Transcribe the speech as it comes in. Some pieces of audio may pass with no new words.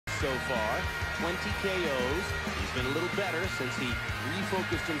so far, 20 KOs. He's been a little better since he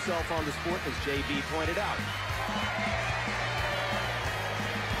refocused himself on the sport, as JB pointed out.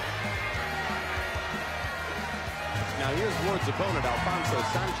 Now here's Ward's opponent, Alfonso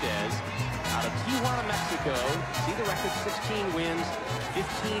Sanchez, out of Tijuana, Mexico. See the record: 16 wins,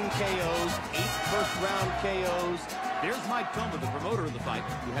 15 KOs, 8 first-round KOs. There's Mike Toma, the promoter of the fight,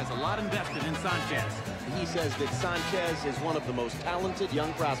 who has a lot invested in Sanchez. He says that Sanchez is one of the most talented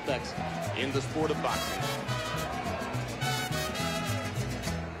young prospects in the sport of boxing.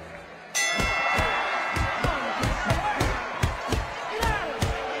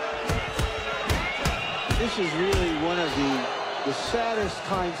 This is really one of the saddest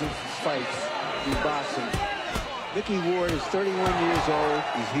kinds of fights in boxing. Micky Ward is 31 years old.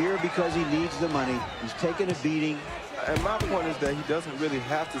 He's here because he needs the money. He's taking a beating. And my point is that he doesn't really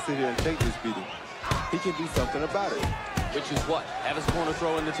have to sit here and take this beating. He can do something about it. Which is what? Have his corner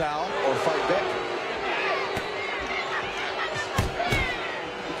throw in the towel? Or fight back.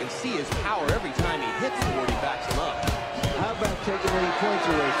 You can see his power every time he hits Ward. He backs him up. How about taking any points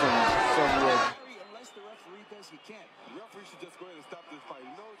away from Ward? Unless the referee thinks he can't, the referee should just go ahead and stop this fight.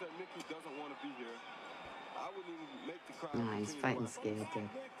 He knows that Micky doesn't want to be here. I wouldn't even make the crowd. No, he's fighting scared, Dick.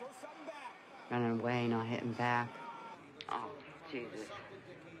 Running away, not hitting back. Oh, Jesus.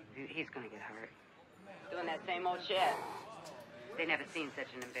 He's gonna get hurt. Doing that same old shit. They never seen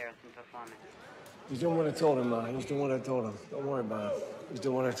such an embarrassing performance. He's doing what I told him, Ma. He's doing what I told him. Don't worry about it. He's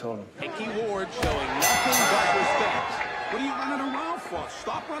doing what I told him. Micky Ward showing nothing but respect. What are you running around for?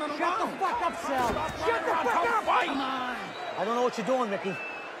 Stop running around. Shut the fuck up, Sal. Shut the fuck up. Come on. I don't know what you're doing, Mickey.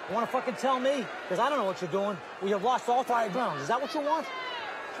 You want to fucking tell me? Because I don't know what you're doing. We have lost all 5 rounds. Is that what you want?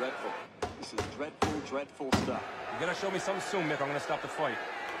 Dreadful. This is dreadful, dreadful stuff. You're gonna show me something soon, Mick. I'm gonna stop the fight.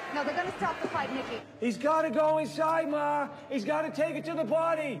 No, they're gonna stop the fight, Mickey. He's gotta go inside, Ma. He's gotta take it to the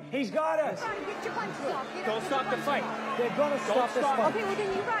body. He's gotta. Get your punches off. Don't stop the fight. They're gonna stop this fight. Okay, well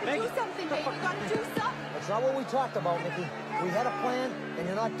then you gotta do something, baby. You gotta do something. That's not what we talked about, Mickey. We had a plan, and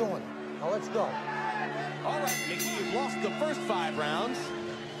you're not doing it. Now let's go. All right, Mickey, you've lost the first 5 rounds.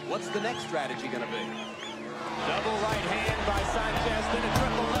 What's the next strategy gonna be? Double right hand by Sanchez, then a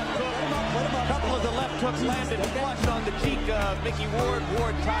triple left hook. A couple of the left hooks landed flush on the cheek of Micky Ward.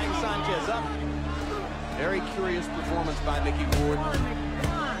 Ward tying Sanchez up. Very curious performance by Micky Ward.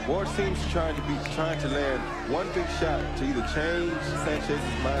 Ward seems trying to land one big shot to either change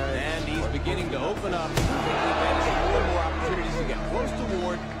Sanchez's mind. And he's beginning to open up, taking advantage of more and more opportunities to get close to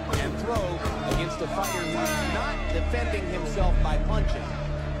Ward and throw against a fighter who's not defending himself by punching.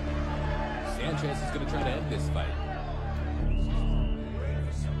 Sanchez is going to try to end this fight.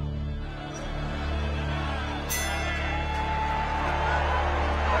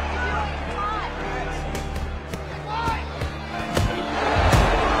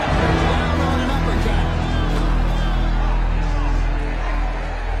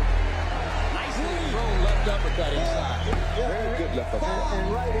 Very good left uppercut.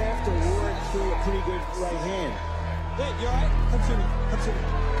 And right after, Ward threw a pretty good right hand. Hey, you all right? Come to me. Come to me.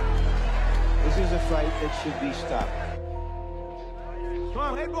 This is a fight that should be stopped. Come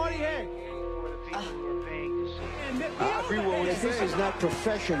on, head, body, head. I agree with what you're This saying. is not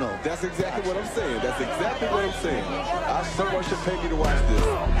professional. That's exactly what I'm saying. That's exactly what I'm saying. Someone should pay me to watch this.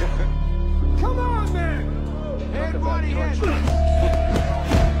 Come on, man. Head, body, head.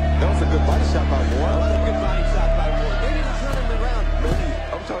 That was a good body shot by Ward. That was a good body shot by Ward. They didn't turn him around.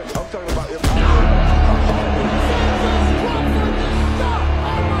 I'm talking about if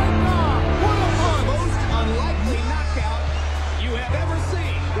Most unlikely knockout you have ever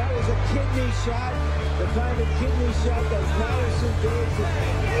seen. That was a kidney shot, the kind of kidney shot that Madison did to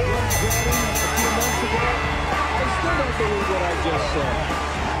Glenn Johnny a few months ago. I still don't believe what I just said.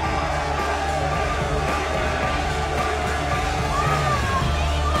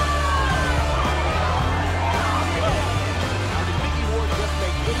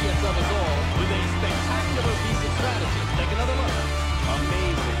 Of us all with a spectacular piece of strategy. Take another look.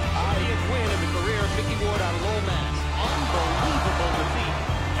 Amazing. 30th win in the career of Micky Ward out of Lowell, Mass. Unbelievable defeat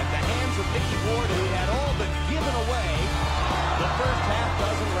at the hands of Micky Ward, who had all but given away the first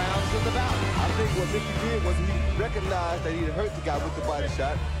half-dozen rounds of the bout. I think what Micky did was he recognized that he had hurt the guy with the body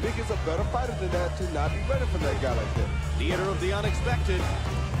shot. Micky's a better fighter than that to not be ready for that guy like that. Theater of the unexpected.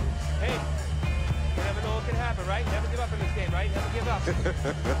 Hey. You never know what can happen, right? Never give up in this game, right? Never give up.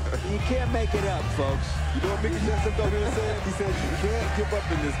 You can't make it up, folks. You know what Micky Jensen said? He said you can't give up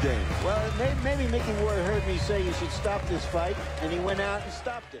in this game. Well, maybe Micky Ward heard me say you should stop this fight, and he went out and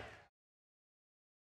stopped it.